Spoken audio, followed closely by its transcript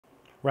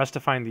We're asked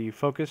to find the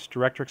focus,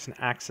 directrix, and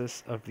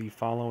axis of the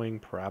following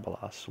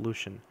parabola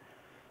solution.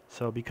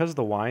 So because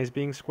the y is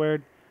being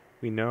squared,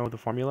 we know the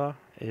formula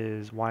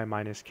is y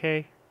minus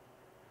k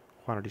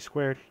quantity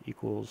squared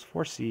equals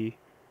 4c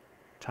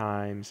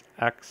times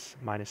x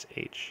minus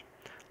h.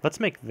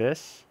 Let's make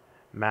this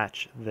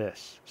match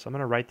this. So I'm going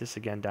to write this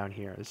again down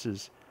here. This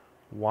is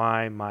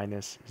y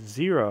minus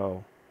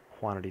 0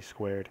 quantity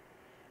squared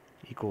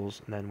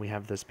equals, and then we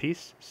have this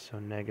piece, so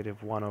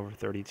negative 1 over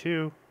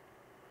 32,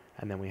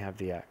 and then we have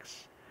the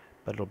x.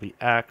 But it'll be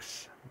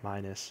x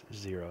minus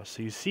 0.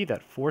 So you see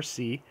that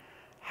 4c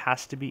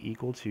has to be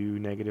equal to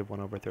negative 1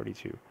 over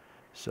 32.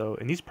 So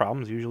in these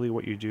problems, usually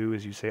what you do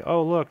is you say,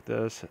 oh, look,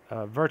 the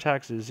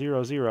vertex is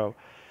 0, 0.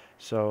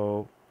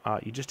 So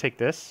you just take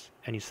this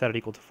and you set it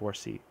equal to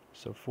 4c.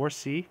 So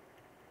 4c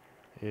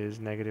is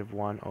negative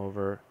 1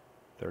 over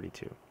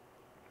 32.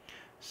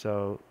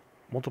 So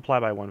multiply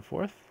by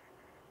 1/4.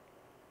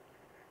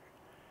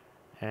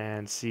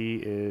 And c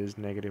is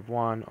negative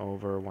 1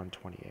 over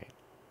 128.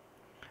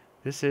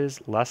 This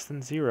is less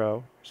than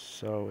 0,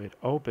 so it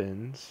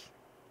opens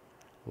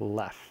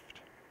left.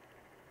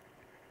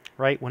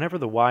 Right? Whenever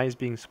the y is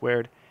being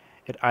squared,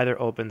 it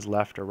either opens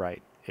left or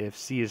right. If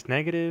c is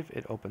negative,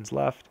 it opens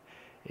left.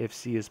 If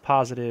c is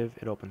positive,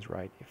 it opens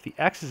right. If the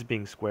x is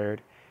being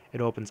squared,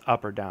 it opens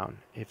up or down.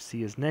 If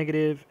c is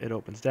negative, it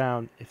opens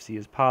down. If c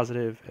is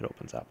positive, it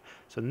opens up.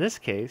 So in this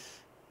case,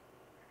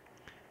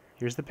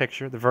 here's the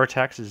picture. The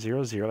vertex is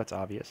 0, 0. That's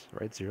obvious,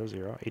 right? 0,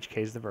 0. HK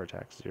is the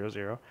vertex, 0,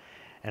 0.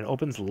 And it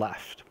opens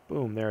left.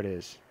 Boom, there it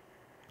is.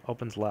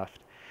 Opens left.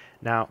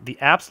 Now, the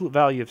absolute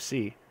value of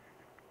c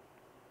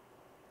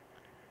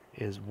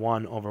is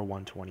 1 over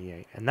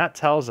 128. And that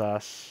tells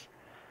us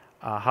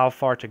how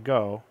far to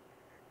go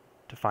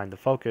to find the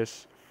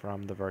focus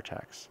from the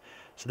vertex.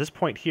 So this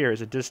point here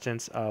is a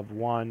distance of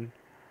 1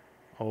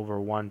 over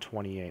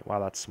 128. Wow,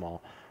 that's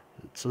small.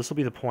 So this will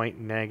be the point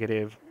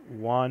negative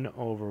 1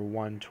 over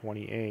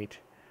 128,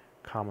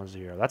 comma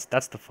 0.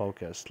 That's the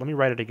focus. Let me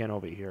write it again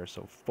over here.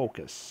 So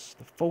focus.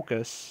 The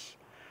focus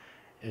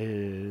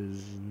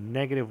is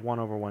negative 1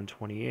 over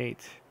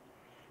 128,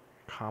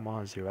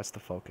 comma 0. That's the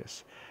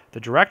focus.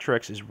 The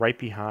directrix is right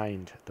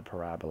behind the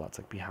parabola. It's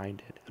like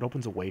behind it. It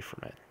opens away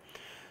from it.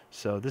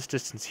 So this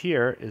distance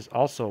here is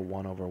also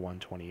 1 over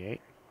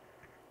 128.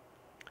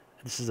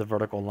 This is a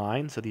vertical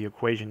line, so the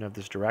equation of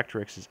this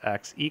directrix is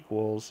x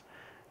equals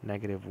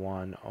negative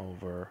 1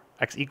 over,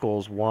 x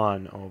equals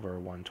 1 over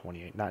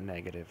 128, not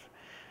negative.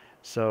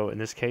 So in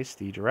this case,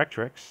 the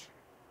directrix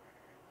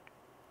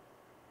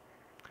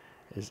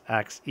is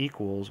x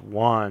equals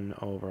 1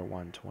 over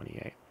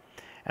 128.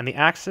 And the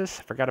axis,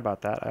 I forgot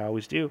about that, I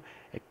always do,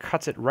 it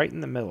cuts it right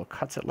in the middle,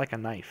 cuts it like a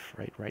knife,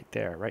 right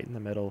there, right in the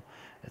middle.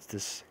 It's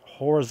this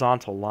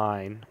horizontal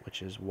line,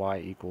 which is y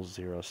equals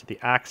 0. So the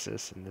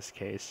axis, in this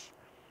case,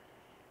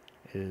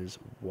 is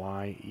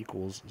y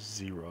equals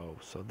 0.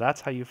 So that's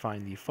how you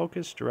find the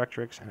focus,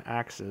 directrix, and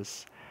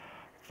axis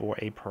for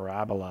a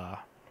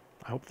parabola.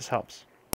 I hope this helps.